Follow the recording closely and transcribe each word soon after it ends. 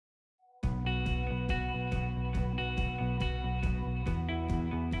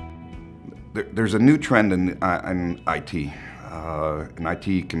There's a new trend in IT. And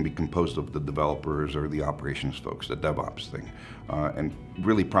IT can be composed of the developers or the operations folks, the DevOps thing. And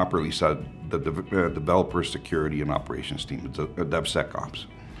really properly said, the developer security and operations team. It's a DevSecOps.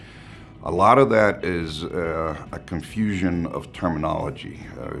 A lot of that is a confusion of terminology.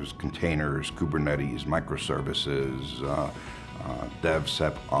 There's containers, Kubernetes, microservices,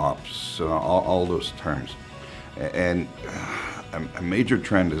 DevSecOps, all those terms. And a major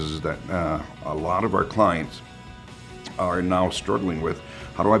trend is that a lot of our clients are now struggling with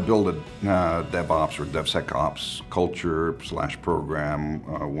how do I build a DevOps or DevSecOps culture / program,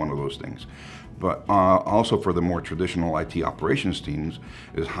 one of those things. But also for the more traditional IT operations teams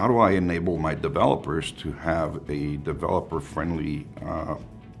is how do I enable my developers to have a developer-friendly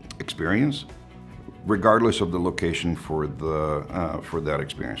experience, regardless of the location for that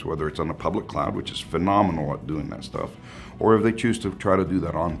experience, whether it's on the public cloud, which is phenomenal at doing that stuff, or if they choose to try to do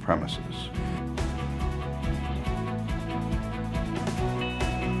that on premises.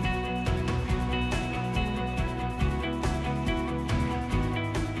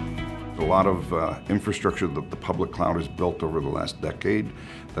 A lot of infrastructure that the public cloud has built over the last decade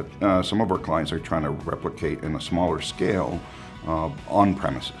that some of our clients are trying to replicate in a smaller scale on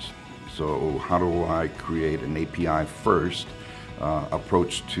premises. So how do I create an API first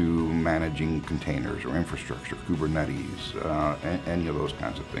approach to managing containers or infrastructure, Kubernetes, any of those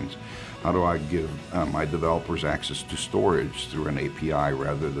kinds of things? How do I give my developers access to storage through an API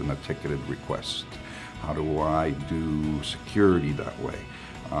rather than a ticketed request? How do I do security that way?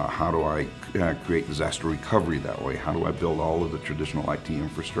 How do I create disaster recovery that way? How do I build all of the traditional IT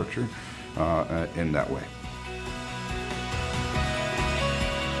infrastructure in that way?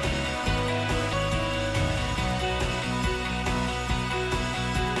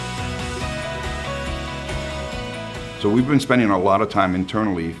 So we've been spending a lot of time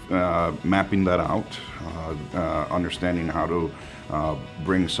internally mapping that out, understanding how to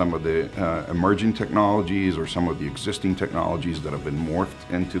bring some of the emerging technologies or some of the existing technologies that have been morphed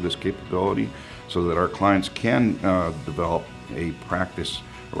into this capability so that our clients can develop a practice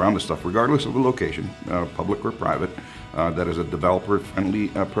around this stuff, regardless of the location, public or private, that is a developer-friendly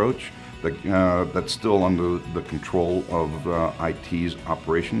approach that's still under the control of IT's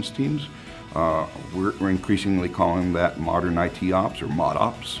operations teams. We're increasingly calling that modern IT ops or mod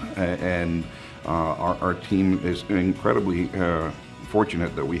ops, and our team is incredibly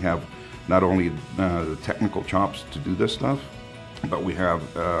fortunate that we have not only the technical chops to do this stuff, but we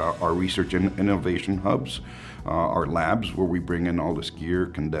have our research and innovation hubs, our labs where we bring in all this gear,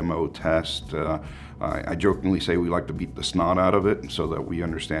 can demo, test. I jokingly say we like to beat the snot out of it so that we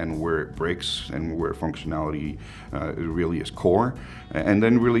understand where it breaks and where functionality really is core, and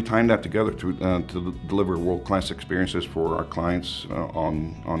then really tying that together to deliver world-class experiences for our clients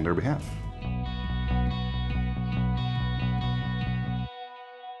on their behalf.